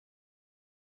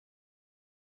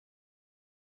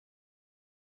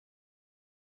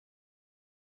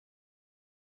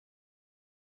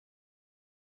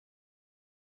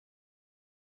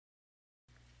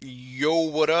Yo,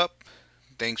 what up?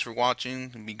 Thanks for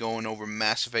watching. We'll be going over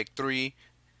Mass Effect 3,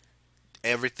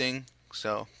 everything.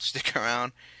 So stick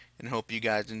around and hope you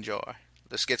guys enjoy.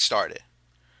 Let's get started.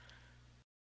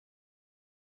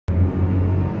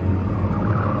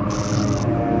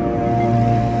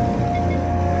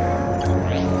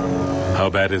 How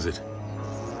bad is it?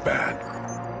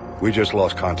 Bad. We just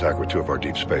lost contact with two of our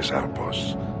deep space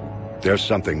outposts. There's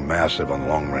something massive on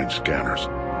long-range scanners.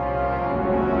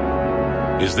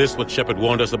 Is this what Shepard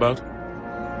warned us about?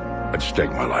 I'd stake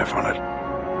my life on it.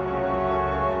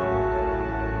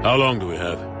 How long do we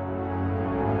have?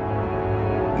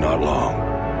 Not long.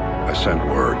 I sent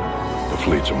word. The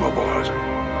fleet's immobilizing.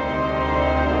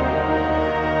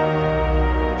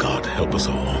 God help us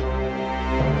all.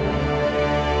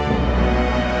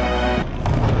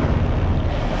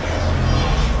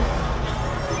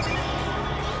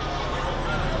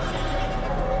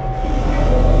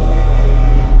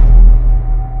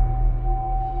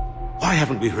 Why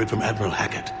haven't we heard from Admiral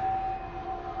Hackett?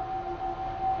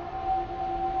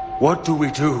 What do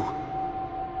we do?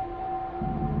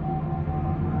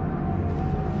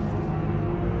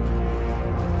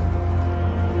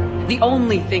 The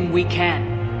only thing we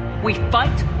can. We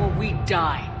fight or we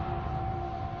die.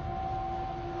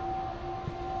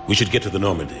 We should get to the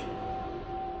Normandy.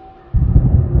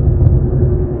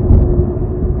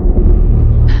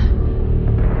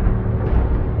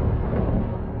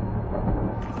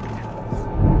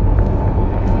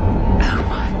 Oh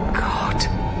my god.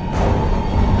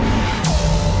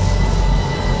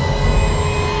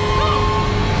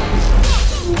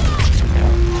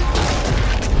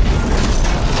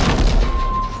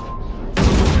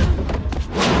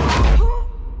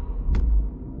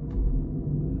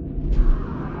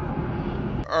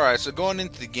 Alright, so going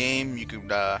into the game, you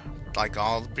could, like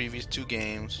all the previous two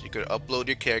games, you could upload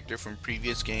your character from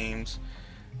previous games,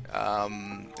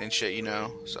 and shit,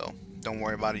 so don't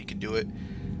worry about it, you can do it.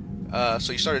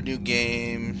 So you start a new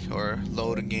game, or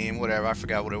load a game, whatever, I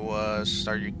forgot what it was,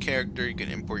 start your character, you can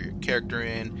import your character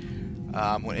in.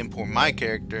 I'm going to import my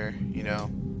character,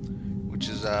 which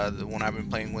is the one I've been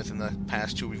playing with in the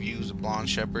past two reviews, the Blonde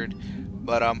Shepard.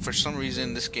 But for some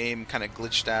reason this game kind of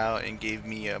glitched out and gave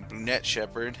me a brunette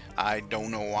Shepard. I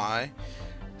don't know why.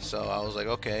 So I was like,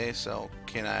 okay, so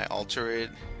can I alter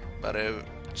it?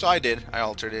 So I did. I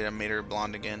altered it and made her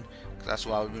blonde again. 'Cause that's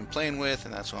what I've been playing with,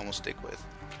 and that's what I'm going to stick with.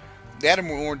 They added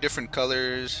more different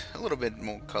colors, a little bit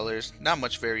more colors. Not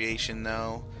much variation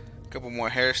though. A couple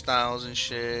more hairstyles and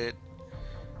shit.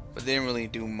 But they didn't really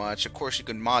do much. Of course, you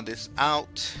could mod this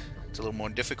out. It's a little more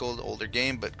difficult, older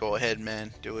game, but go ahead,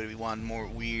 man. Do it if you want more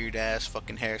weird ass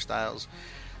fucking hairstyles.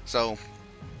 So,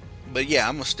 but yeah,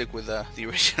 I'm gonna stick with the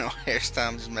original hairstyle.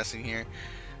 I'm just messing here.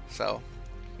 So,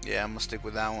 yeah, I'm gonna stick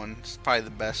with that one. It's probably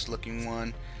the best looking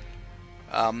one.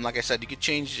 Like I said, you could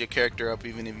change your character up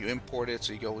even if you import it,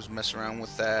 so you can always mess around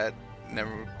with that.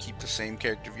 Never keep the same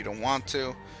character if you don't want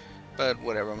to. But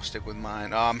whatever, I'm gonna stick with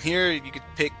mine. Here you could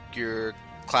pick your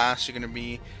class you're gonna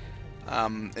be.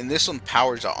 And this one,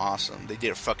 powers are awesome. They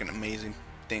did a fucking amazing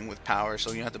thing with powers,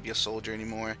 so you don't have to be a soldier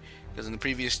anymore. Because in the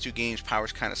previous two games,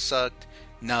 powers kind of sucked.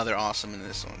 Now they're awesome in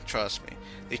this one. Trust me.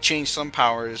 They changed some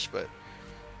powers, but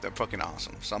they're fucking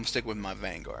awesome. So I'm gonna stick with my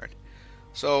Vanguard.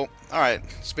 So, alright,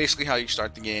 it's basically how you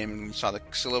start the game. You saw a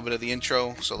little bit of the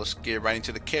intro, so let's get right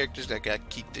into the characters that gotta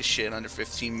keep this shit under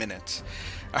 15 minutes.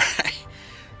 Alright,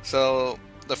 so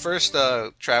the first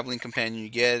traveling companion you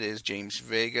get is James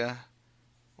Vega,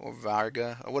 or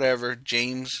Varga, or whatever,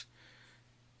 James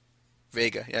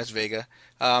Vega, yes, Vega.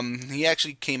 He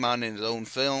actually came out in his own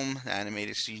film,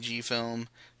 animated CG film.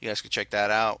 You guys can check that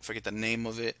out. Forget the name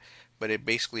of it, but it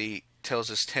basically tells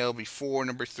his tale before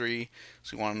number 3.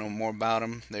 So you want to know more about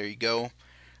him, there you go.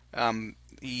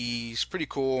 He's pretty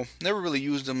cool. Never really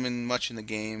used him in much in the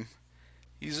game.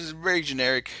 He's a very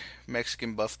generic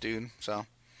Mexican buff dude, so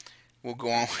we'll go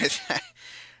on with that.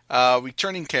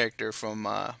 Returning character from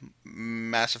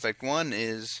Mass Effect 1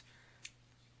 is...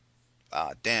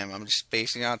 damn, I'm just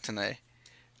spacing out tonight.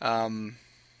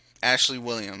 Ashley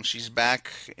Williams. She's back.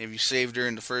 If you saved her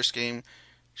in the first game,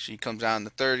 she comes out in the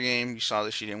third game. You saw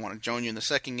that she didn't want to join you in the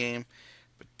second game.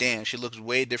 But damn, she looks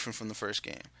way different from the first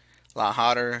game. A lot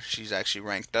hotter. She's actually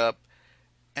ranked up.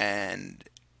 And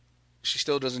she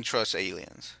still doesn't trust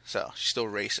aliens. So, she's still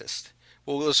racist.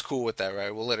 Well, it's cool with that,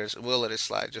 right? We'll let it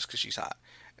slide just because she's hot.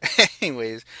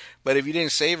 Anyways, but if you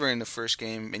didn't save her in the first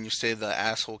game and you save the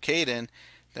asshole Kaidan,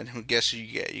 then who guess who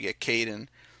you get? You get Kaidan.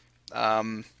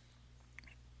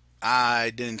 I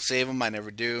didn't save him. I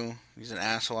never do. He's an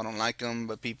asshole. I don't like him,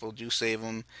 but people do save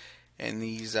him. And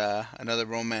he's another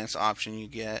romance option you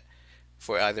get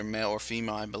for either male or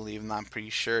female, I believe. I'm not pretty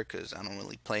sure because I don't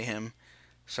really play him.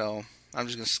 So I'm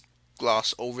just going to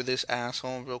gloss over this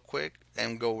asshole real quick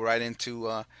and go right into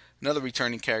another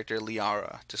returning character,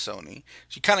 Liara, to Sony.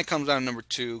 She kind of comes out of number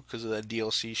 2 because of the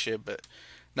DLC shit, but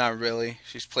not really.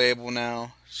 She's playable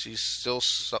now. She's still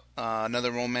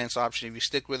another romance option if you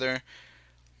stick with her.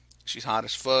 She's hot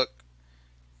as fuck.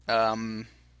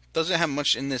 Doesn't have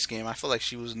much in this game. I feel like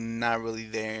she was not really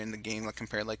there in the game, like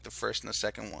compared like the first and the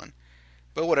second one.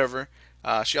 But whatever.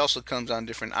 She also comes on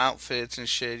different outfits and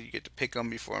shit. You get to pick them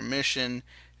before a mission.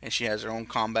 And she has her own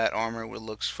combat armor, which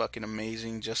looks fucking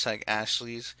amazing, just like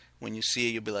Ashley's. When you see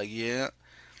it, you'll be like, yeah.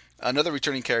 Another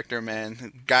returning character,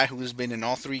 man. Guy who has been in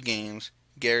all 3 games,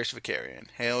 Garrus Vakarian.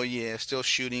 Hell yeah. Still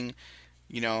shooting,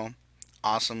 you know,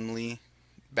 awesomely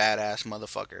badass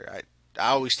motherfucker. I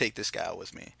always take this guy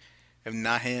with me. If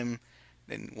not him,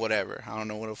 then whatever. I don't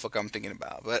know what the fuck I'm thinking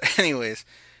about. But anyways,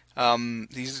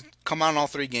 he's come out in all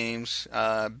 3 games.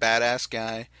 Badass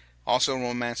guy. Also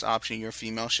romance option, you're a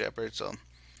female shepherd, so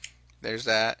there's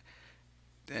that.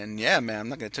 And yeah, man, I'm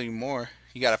not going to tell you more.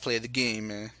 You got to play the game,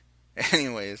 man.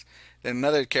 Anyways, then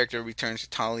another character returns to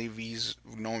Tali V's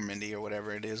Normandy, or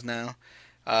whatever it is now.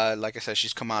 Like I said,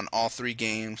 she's come out in all 3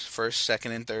 games, first,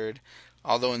 second, and third.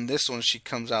 Although in this one, she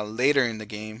comes out later in the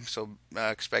game, so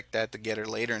expect that to get her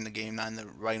later in the game, not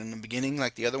right in the beginning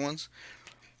like the other ones.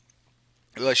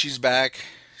 But she's back.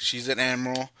 She's an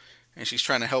admiral, and she's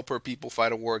trying to help her people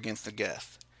fight a war against the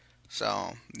Geth.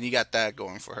 So you got that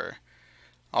going for her.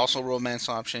 Also romance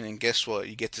option, and guess what?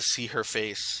 You get to see her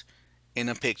face in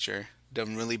a picture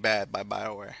done really bad by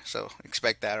BioWare. So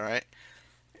expect that, right?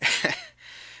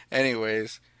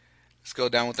 Anyways, let's go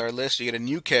down with our list. You get a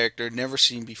new character never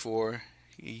seen before.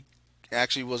 He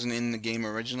actually wasn't in the game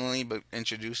originally, but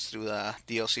introduced through the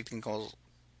DLC thing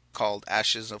called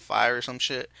Ashes of Fire or some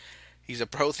shit. He's a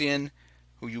Prothean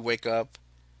who you wake up,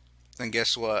 and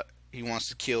guess what? He wants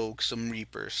to kill some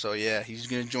Reapers. So yeah, he's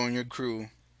going to join your crew.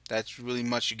 That's really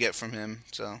much you get from him.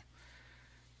 So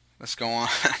let's go on.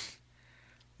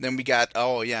 Then we got,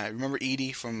 oh yeah, remember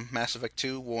Edie from Mass Effect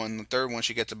 2? Well, in the third one,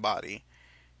 she gets a body.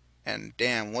 And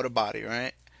damn, what a body,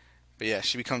 right? But yeah,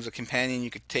 she becomes a companion you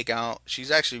could take out. She's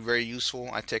actually very useful.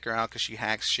 I take her out because she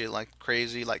hacks shit like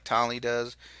crazy, like Tali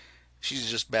does. She's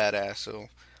just badass, so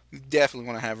you definitely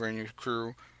want to have her in your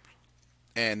crew.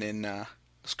 And then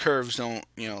those curves don't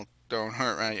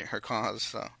hurt right her cause.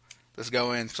 So let's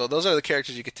go in. So those are the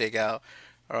characters you could take out.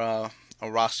 A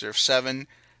roster of 7.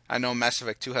 I know Mass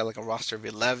Effect 2 had like a roster of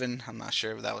 11. I'm not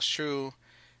sure if that was true.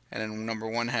 And then number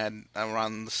 1 had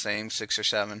around the same 6 or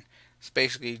 7. It's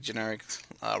basically generic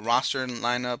roster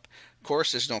lineup. Of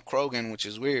course, there's no Krogan, which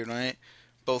is weird, right?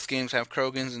 Both games have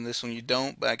Krogans, and this one you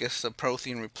don't. But I guess the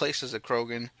Prothean replaces a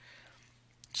Krogan,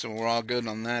 so we're all good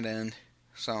on that end.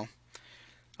 So,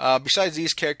 besides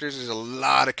these characters, there's a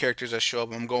lot of characters that show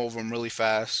up. I'm going over them really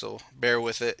fast, so bear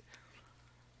with it.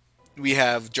 We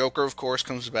have Joker, of course,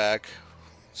 comes back.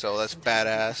 So that's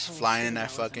badass. Flying in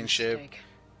that fucking ship.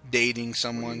 Dating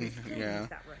someone, yeah.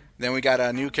 Then we got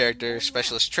a new character,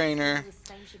 Specialist Trainer,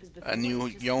 a new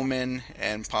Yeoman,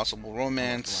 and possible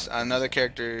romance. Another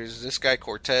character is this guy,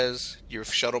 Cortez, your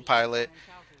shuttle pilot.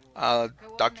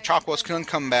 Dr. Chakwas can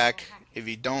come back. If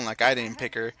you don't, like I didn't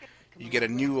pick her, you get a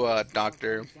new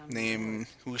doctor named,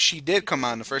 who she did come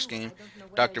out in the first game,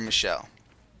 Dr. Michelle.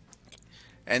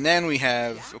 And then we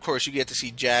have, of course, you get to see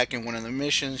Jack in one of the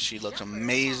missions. She looks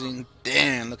amazing.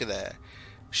 Damn, look at that.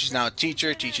 She's now a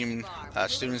teacher, teaching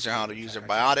students how to use their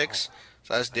biotics.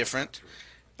 So that's different.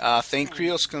 Thane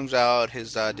Krios comes out.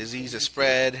 His disease is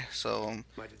spread, so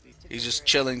he's just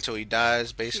chilling till he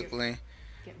dies, basically.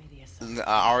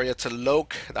 Arya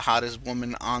T'Loak, the hottest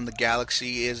woman on the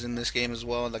galaxy, is in this game as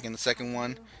well, like in the second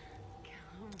one.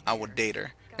 I would date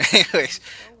her. Anyways,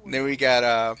 then we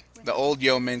got the old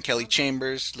yeoman, Kelly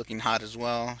Chambers, looking hot as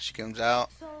well. She comes out.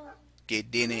 Get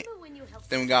in it.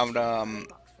 Then we got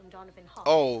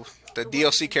the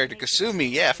DLC character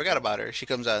Kasumi. Yeah, I forgot about her. She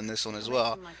comes out in this one as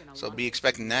well. So be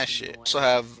expecting that shit. Also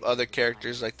have other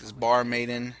characters like this bar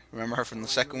maiden. Remember her from the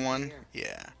second one?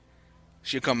 Yeah.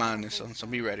 She'll come out in this one, so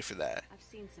be ready for that.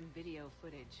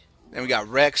 Then we got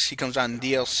Rex. He comes out in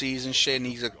DLCs and shit, and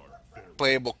he's a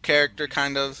playable character,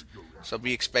 kind of. So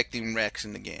be expecting Rex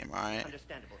in the game, alright?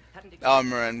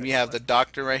 And we have the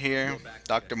doctor right here,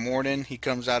 Dr. Morden. He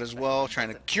comes out as well, trying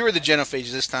to cure the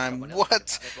genophage this time.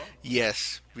 What?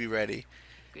 Yes, be ready.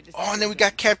 Oh, and then we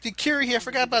got Captain Curie here. I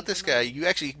forgot about this guy. You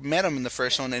actually met him in the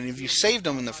first one, and if you saved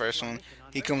him in the first one,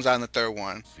 he comes out in the third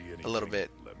one a little bit.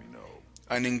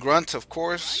 And then Grunt, of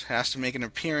course, has to make an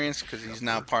appearance because he's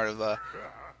now part of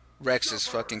Rex's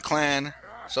fucking clan.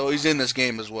 So he's in this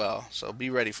game as well. So be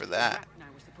ready for that.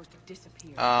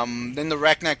 Then the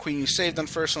Arachnite Queen you saved on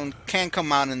the first one can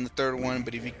come out in the third one,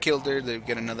 but if you killed her, they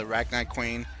get another Arachnite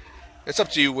Queen. It's up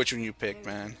to you which one you pick,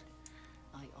 man.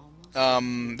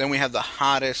 Then we have the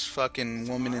hottest fucking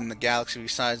woman in the galaxy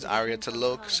besides Arya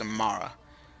T'Loak, Samara.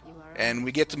 And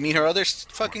we get to meet her other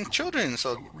fucking children,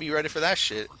 so be ready for that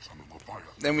shit.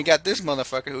 Then we got this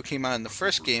motherfucker who came out in the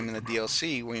first game in the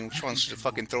DLC, which wants to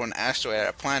fucking throw an asteroid at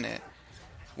a planet.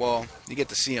 Well, you get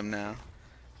to see him now.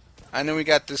 And then we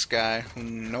got this guy who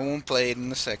no one played in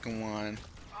the second one.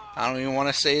 I don't even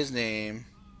want to say his name.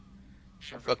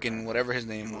 Fucking whatever his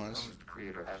name was.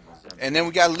 And then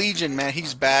we got Legion, man.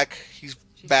 He's back. He's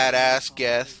badass.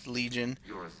 Geth, Legion.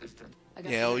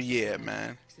 Hell yeah,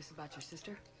 man. Is this about your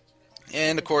sister?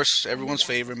 And of course, everyone's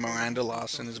favorite, Miranda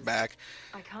Lawson, is back.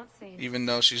 I can't say Even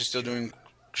though she's still doing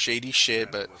shady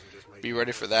shit, but be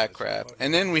ready for that crap.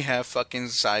 And then we have fucking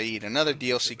Saeed, another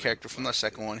DLC character from the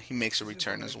second one. He makes a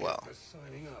return as well.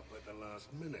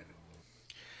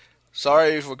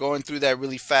 Sorry if we're going through that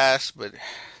really fast, but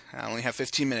I only have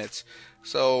 15 minutes.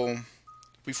 So,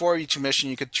 before each mission,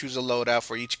 you could choose a loadout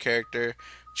for each character,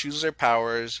 choose their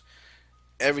powers,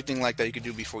 everything like that you could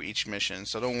do before each mission.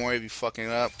 So don't worry if you fucking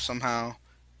it up somehow.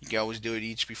 You can always do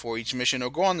it before each mission,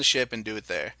 or go on the ship and do it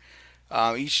there.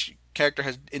 Each character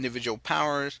has individual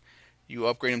powers. You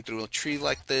upgrade them through a tree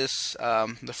like this.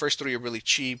 The first three are really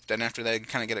cheap. Then after that, it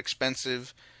kind of get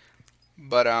expensive.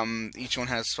 But each one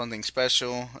has something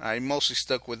special. I mostly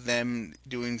stuck with them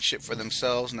doing shit for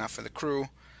themselves, not for the crew.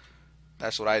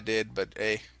 That's what I did. But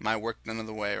hey, might work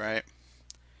another way, right?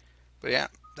 But yeah,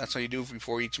 that's how you do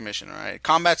before each mission. All right.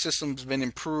 Combat system's been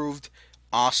improved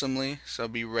awesomely, so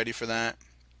be ready for that.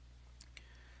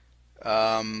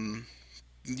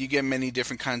 You get many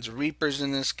different kinds of Reapers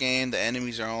in this game. The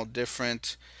enemies are all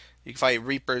different. You can fight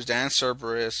Reapers and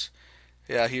Cerberus.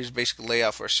 Yeah, here's basically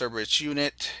layout for a Cerberus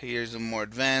unit. Here's a more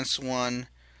advanced one.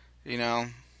 You know,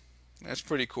 that's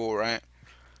pretty cool, right?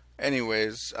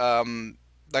 Anyways,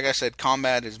 like I said,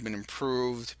 combat has been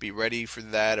improved. Be ready for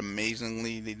that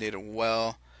amazingly. They did it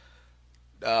well.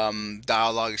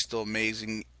 Dialogue is still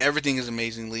amazing. Everything is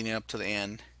amazing leading up to the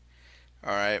end.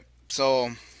 Alright,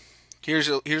 so here's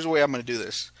the way I'm going to do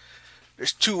this.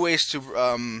 There's two ways to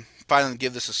finally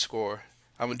give this a score.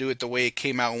 I'm going to do it the way it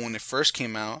came out when it first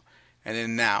came out, and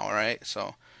then now, alright?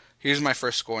 So here's my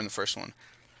first score in the first one.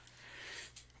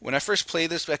 When I first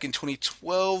played this back in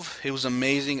 2012, it was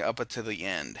amazing up until the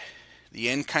end. The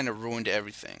end kind of ruined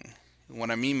everything.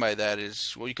 What I mean by that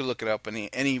is, well, you could look it up in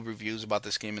any reviews about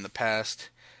this game in the past.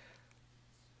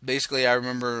 Basically, I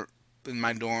remember in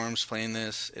my dorms playing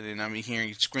this, and then I'm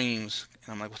hearing screams,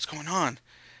 and I'm like, what's going on?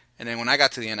 And then when I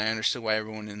got to the end, I understood why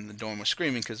everyone in the dorm was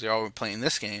screaming, because they all were playing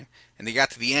this game. And they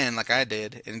got to the end like I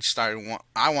did, and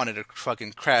I wanted to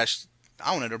fucking crash.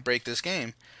 I wanted to break this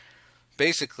game.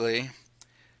 Basically,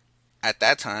 at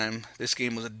that time, this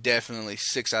game was definitely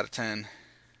 6 out of 10.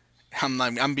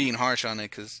 I'm being harsh on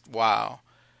it, because wow,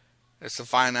 it's the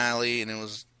finale, and it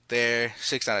was there.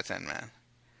 6 out of 10, man.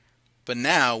 But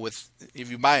now, if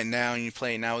you buy it now and you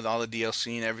play it now with all the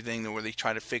DLC and everything, where they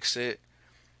try to fix it,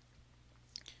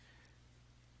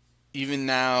 even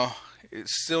now,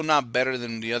 it's still not better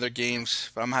than the other games,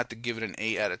 but I'm going to have to give it an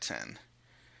 8 out of 10.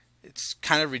 It's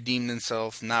kind of redeemed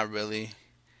itself, not really,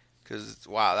 because,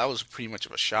 wow, that was pretty much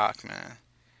of a shock, man.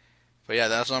 But yeah,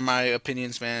 those are my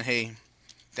opinions, man. Hey,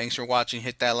 thanks for watching.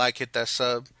 Hit that like, hit that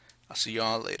sub. I'll see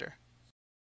y'all later.